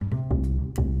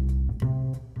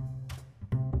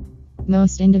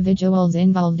Most individuals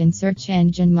involved in search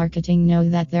engine marketing know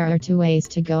that there are two ways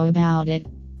to go about it: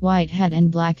 white hat and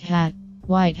black hat.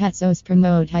 White hat SEOs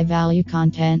promote high value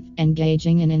content,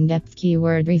 engaging in in-depth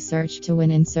keyword research to win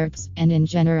in SERPs, and in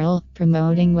general,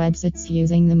 promoting websites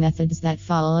using the methods that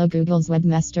follow Google's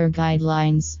Webmaster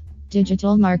Guidelines.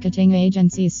 Digital marketing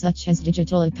agencies such as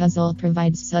Digital Puzzle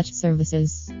provide such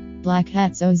services. Black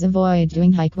hat SEOs avoid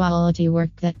doing high quality work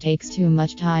that takes too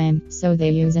much time, so they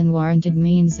use unwarranted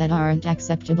means that aren't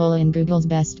acceptable in Google's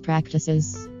best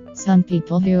practices. Some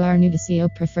people who are new to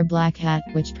SEO prefer Black Hat,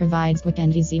 which provides quick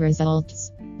and easy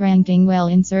results. Ranking well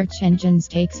in search engines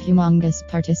takes humongous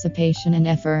participation and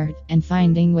effort, and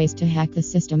finding ways to hack the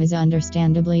system is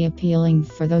understandably appealing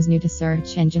for those new to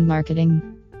search engine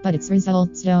marketing. But its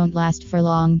results don't last for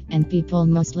long, and people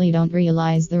mostly don't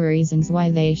realize the reasons why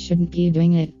they shouldn't be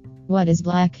doing it. What is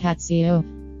Black Hat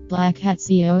SEO? Black Hat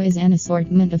SEO is an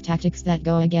assortment of tactics that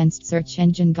go against search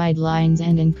engine guidelines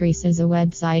and increases a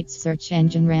website's search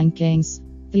engine rankings.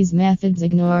 These methods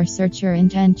ignore searcher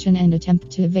intention and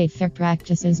attempt to evade fair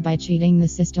practices by cheating the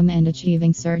system and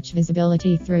achieving search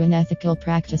visibility through unethical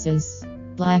practices.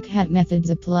 Black Hat methods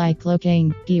apply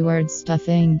cloaking, keyword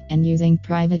stuffing, and using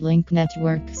private link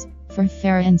networks. For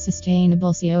fair and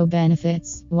sustainable SEO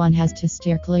benefits, one has to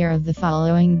steer clear of the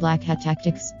following Black Hat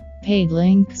tactics: paid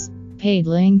links. Paid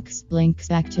links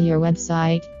back to your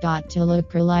website, got to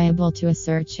look reliable to a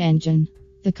search engine.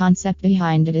 The concept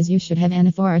behind it is you should have an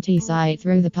authority site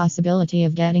through the possibility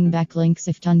of getting backlinks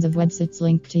if tons of websites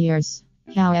link to yours.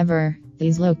 However,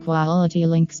 these low quality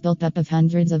links built up of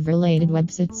hundreds of related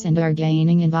websites and are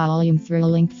gaining in volume through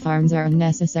link farms are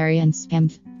unnecessary and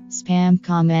spammed. Spam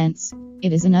comments.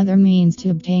 It is another means to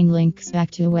obtain links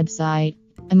back to a website.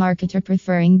 A marketer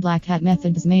preferring Black Hat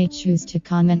methods may choose to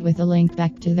comment with a link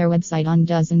back to their website on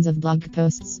dozens of blog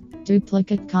posts.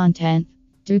 Duplicate content.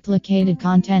 Duplicated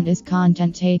content is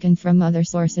content taken from other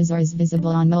sources or is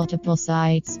visible on multiple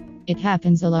sites. It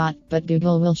happens a lot, but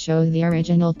Google will show the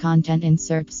original content in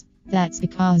SERPs. That's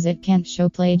because it can't show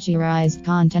plagiarized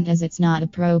content as it's not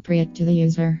appropriate to the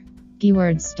user.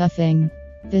 Keyword stuffing.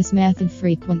 This method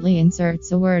frequently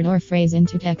inserts a word or phrase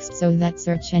into text so that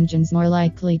search engines more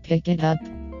likely pick it up.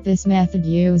 This method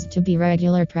used to be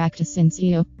regular practice in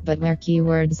SEO, but where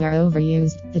keywords are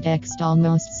overused, the text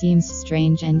almost seems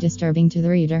strange and disturbing to the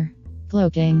reader.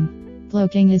 Cloaking.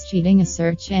 Cloaking is cheating a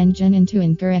search engine into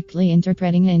incorrectly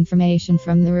interpreting information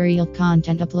from the real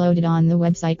content uploaded on the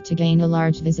website to gain a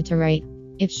large visitor rate.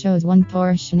 It shows one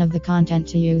portion of the content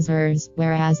to users,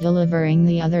 whereas delivering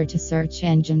the other to search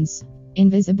engines.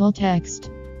 Invisible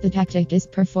text. The tactic is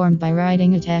performed by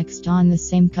writing a text on the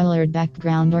same colored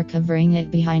background or covering it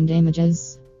behind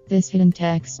images. This hidden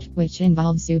text, which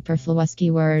involves superfluous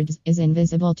keywords, is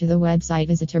invisible to the website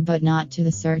visitor but not to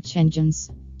the search engines.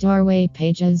 Doorway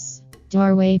pages.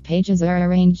 Doorway pages are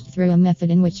arranged through a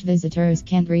method in which visitors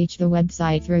can't reach the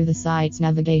website through the site's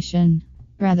navigation.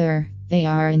 Rather, they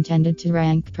are intended to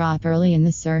rank properly in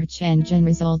the search engine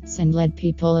results and lead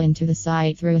people into the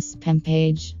site through a spam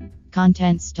page.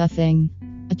 Content stuffing.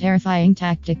 A terrifying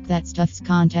tactic that stuffs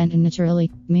content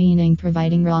unnaturally, meaning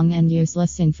providing wrong and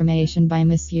useless information by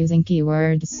misusing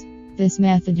keywords. This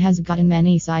method has gotten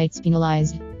many sites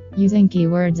penalized. Using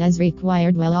keywords as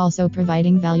required while also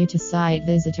providing value to site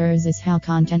visitors is how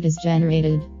content is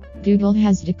generated. Google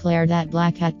has declared that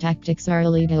Black Hat tactics are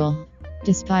illegal.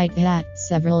 Despite that,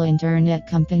 several internet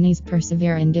companies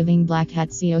persevere in giving Black Hat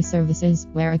SEO services,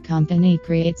 where a company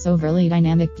creates overly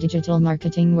dynamic digital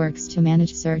marketing works to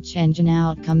manage search engine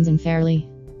outcomes unfairly.